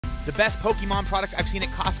The best Pokemon product I've seen at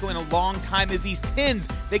Costco in a long time is these tins.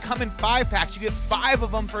 They come in 5-packs. You get 5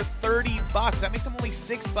 of them for $30. That makes them only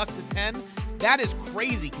 $6 a 10. That is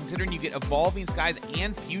crazy considering you get Evolving Skies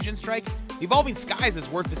and Fusion Strike. The Evolving Skies is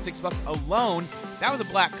worth the $6 alone. That was a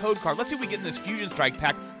black code card. Let's see if we get in this Fusion Strike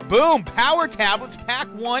pack. Boom! Power Tablets, pack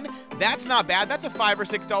 1. That's not bad. That's a $5 or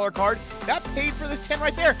 $6 card. That paid for this 10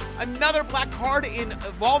 right there. Another black card in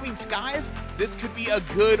Evolving Skies. This could be a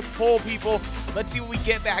good pull, people. Let's see what we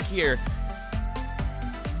get back here.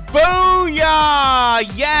 Booyah!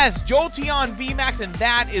 Yes, Jolteon VMAX, and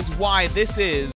that is why this is